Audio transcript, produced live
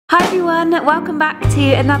Hi everyone, welcome back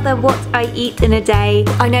to another What I Eat in a Day.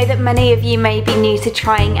 I know that many of you may be new to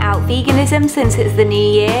trying out veganism since it's the new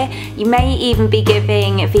year. You may even be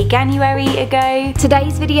giving Veganuary a go.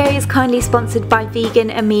 Today's video is kindly sponsored by Vegan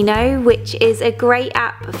Amino, which is a great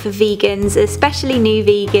app for vegans, especially new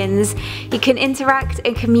vegans. You can interact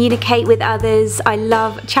and communicate with others. I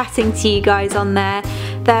love chatting to you guys on there.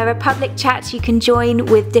 There are public chats you can join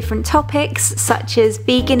with different topics such as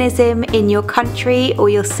veganism in your country or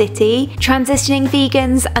your city, transitioning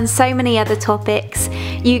vegans, and so many other topics.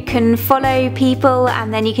 You can follow people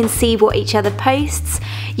and then you can see what each other posts.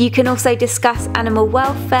 You can also discuss animal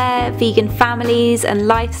welfare, vegan families and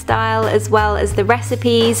lifestyle, as well as the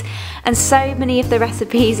recipes, and so many of the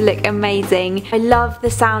recipes look amazing. I love the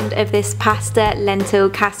sound of this pasta lentil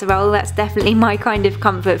casserole. That's definitely my kind of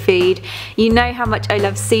comfort food. You know how much I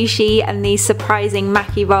love sushi, and these surprising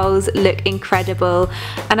maki rolls look incredible.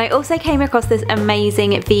 And I also came across this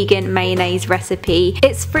amazing vegan mayonnaise recipe.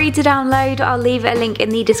 It's free to download. I'll leave a link in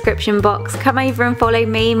the description box. Come over and follow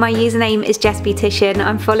me. My username is JessBeautician.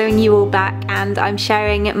 I'm following you all back and I'm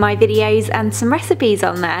sharing my videos and some recipes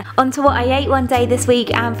on there. On to what I ate one day this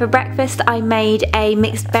week, and for breakfast I made a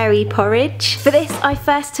mixed berry porridge. For this I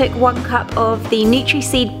first took 1 cup of the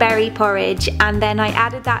Nutriseed berry porridge and then I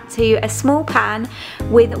added that to a small pan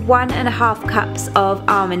with 1.5 cups of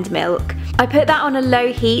almond milk. I put that on a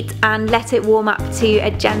low heat and let it warm up to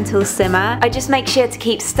a gentle simmer. I just make sure to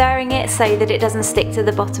keep stirring it so that it doesn't stick to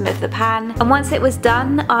the bottom of the pan. And once it was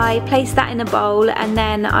done, I placed that in a bowl and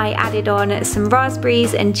then I added on some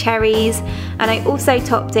raspberries and cherries, and I also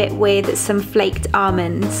topped it with some flaked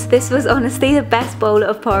almonds. This was honestly the best bowl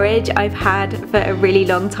of porridge I've had for a really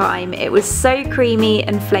long time. It was so creamy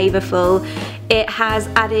and flavourful. It has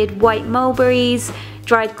added white mulberries,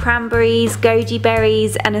 dried cranberries, goji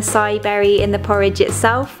berries and acai berry in the porridge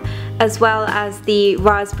itself, as well as the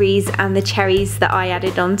raspberries and the cherries that I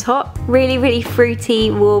added on top. Really fruity,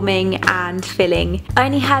 warming and filling. I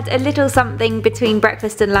only had a little something between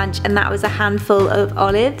breakfast and lunch, and that was a handful of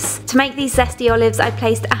olives. To make these zesty olives, I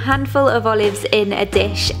placed a handful of olives in a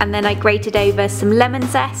dish and then I grated over some lemon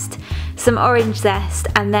zest, some orange zest,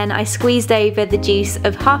 and then I squeezed over the juice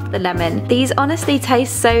of half the lemon. These honestly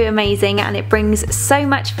taste so amazing and it brings so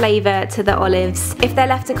much flavour to the olives. If they're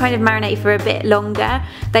left to kind of marinate for a bit longer,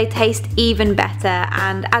 they taste even better,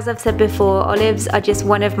 and as I've said before, olives are just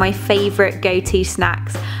one of my favourite go-to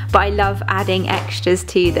snacks, but I love adding extras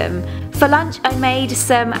to them. For lunch I made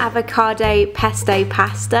some avocado pesto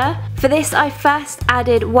pasta. For this I first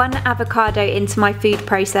added 1 avocado into my food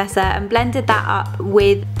processor and blended that up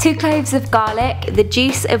with 2 cloves of garlic, the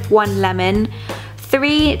juice of 1 lemon,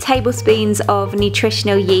 3 tablespoons of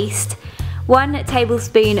nutritional yeast, 1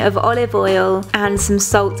 tablespoon of olive oil and some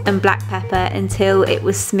salt and black pepper until it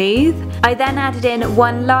was smooth. I then added in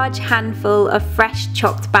 1 large handful of fresh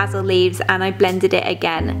chopped basil leaves and I blended it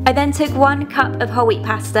again. I then took 1 cup of whole wheat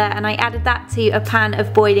pasta and I added that to a pan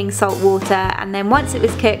of boiling salt water, and then once it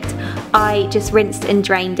was cooked I just rinsed and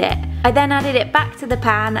drained it. I then added it back to the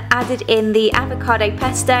pan, added in the avocado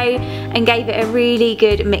pesto and gave it a really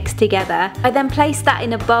good mix together. I then placed that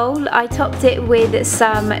in a bowl. I topped it with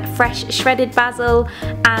some fresh shredded basil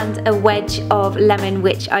and a wedge of lemon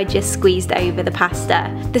which I just squeezed over the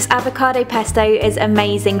pasta. This avocado pesto is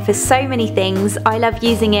amazing for so many things. I love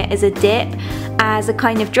using it as a dip, as a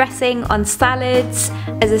kind of dressing on salads,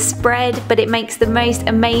 as a spread, but it makes the most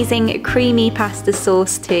amazing creamy pasta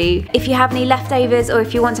sauce too. If you have any leftovers or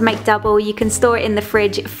if you want to make double, you can store it in the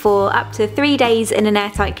fridge for up to 3 days in an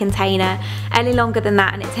airtight container. Any longer than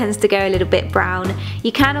that and it tends to go a little bit brown.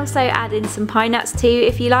 You can also add in some pine nuts too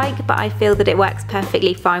if you like, but I feel that it works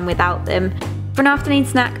perfectly fine without them. For an afternoon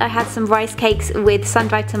snack I had some rice cakes with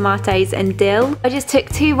sun-dried tomatoes and dill. I just took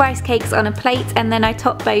 2 rice cakes on a plate and then I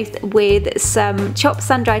topped both with some chopped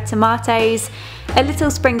sun-dried tomatoes, a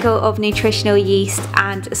little sprinkle of nutritional yeast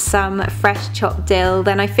and some fresh chopped dill.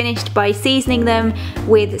 Then I finished by seasoning them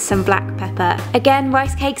with some black pepper. Again,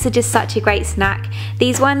 rice cakes are just such a great snack.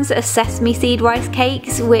 These ones are sesame seed rice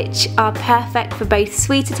cakes, which are perfect for both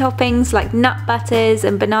sweeter toppings like nut butters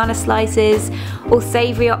and banana slices, or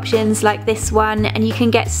savoury options like this one, and you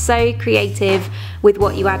can get so creative with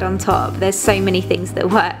what you add on top. There's so many things that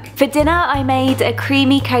work. For dinner I made a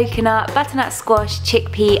creamy coconut, butternut squash,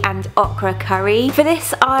 chickpea and okra curry. For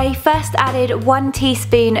this I first added 1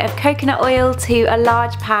 teaspoon of coconut oil to a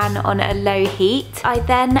large pan on a low heat. I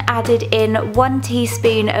then added in 1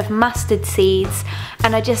 teaspoon of mustard seeds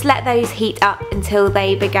and I just let those heat up until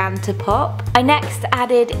they began to pop. I next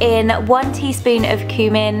added in 1 teaspoon of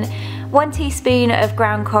cumin, 1 teaspoon of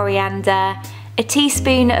ground coriander, a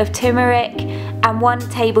teaspoon of turmeric, and 1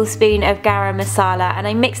 tablespoon of garam masala, and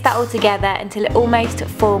I mixed that all together until it almost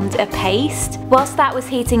formed a paste. Whilst that was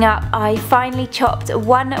heating up, I finely chopped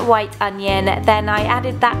 1 white onion, then I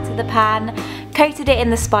added that to the pan, coated it in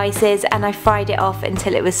the spices, and I fried it off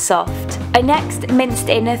until it was soft. I next minced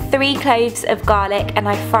in 3 cloves of garlic and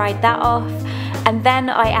I fried that off. And then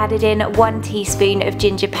I added in 1 teaspoon of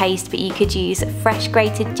ginger paste, but you could use fresh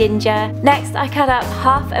grated ginger. Next I cut up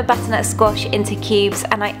half a butternut squash into cubes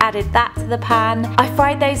and I added that to the pan. I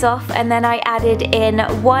fried those off and then I added in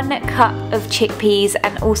 1 cup of chickpeas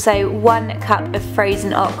and also 1 cup of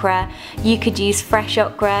frozen okra. You could use fresh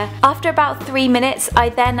okra. After about 3 minutes I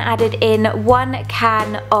then added in 1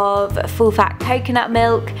 can of full fat coconut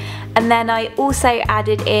milk, and then I also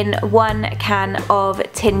added in 1 can of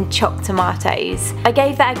tinned chopped tomatoes. I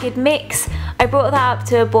gave that a good mix, I brought that up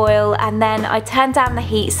to a boil, and then I turned down the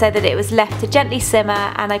heat so that it was left to gently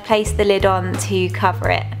simmer, and I placed the lid on to cover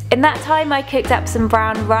it. In that time I cooked up some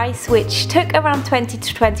brown rice, which took around 20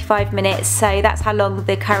 to 25 minutes, so that's how long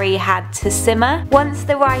the curry had to simmer. Once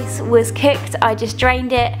the rice was cooked, I just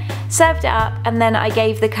drained it, served it up, and then I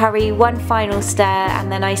gave the curry 1 final stir,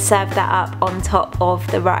 and then I served that up on top of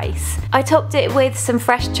the rice. I topped it with some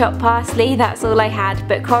fresh chopped parsley, that's all I had,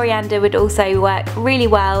 but coriander would also work really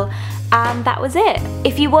well. And that was it.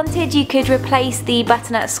 If you wanted, you could replace the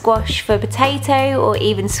butternut squash for potato or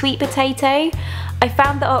even sweet potato. I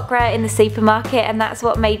found the okra in the supermarket and that's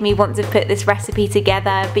what made me want to put this recipe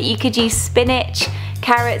together, but you could use spinach,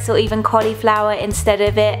 carrots or even cauliflower instead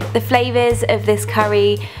of it. The flavours of this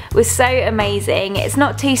curry was so amazing. It's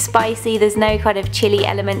not too spicy, there's no kind of chili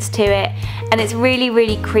elements to it, and it's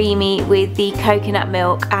really creamy with the coconut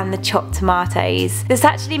milk and the chopped tomatoes. This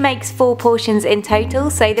actually makes 4 portions in total,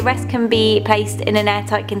 so the rest can be placed in an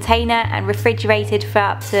airtight container and refrigerated for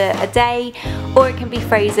up to a day, or it can be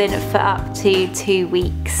frozen for up to 2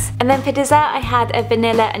 weeks. And then for dessert I had a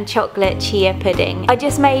vanilla and chocolate chia pudding. I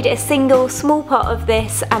just made a single small pot of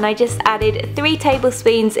this and I just added 3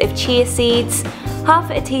 tablespoons of chia seeds,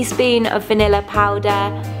 half a teaspoon of vanilla powder,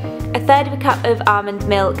 1/3 of a cup of almond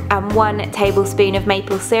milk and 1 tablespoon of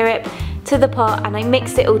maple syrup to the pot, and I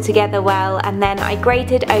mixed it all together well, and then I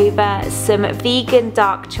grated over some vegan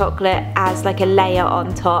dark chocolate as like a layer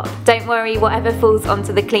on top. Don't worry, whatever falls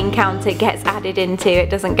onto the clean counter gets added into,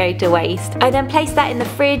 it doesn't go to waste. I then placed that in the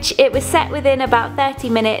fridge. It was set within about 30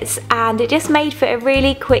 minutes and it just made for a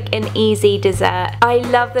really quick and easy dessert. I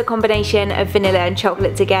love the combination of vanilla and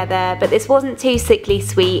chocolate together, but this wasn't too sickly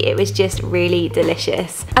sweet, it was just really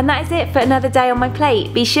delicious. And that is it for another day on my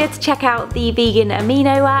plate. Be sure to check out the vegan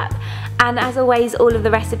Amino app. And as always, all of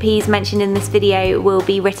the recipes mentioned in this video will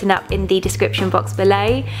be written up in the description box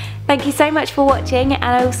below. Thank you so much for watching and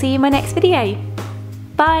I will see you in my next video.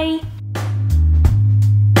 Bye!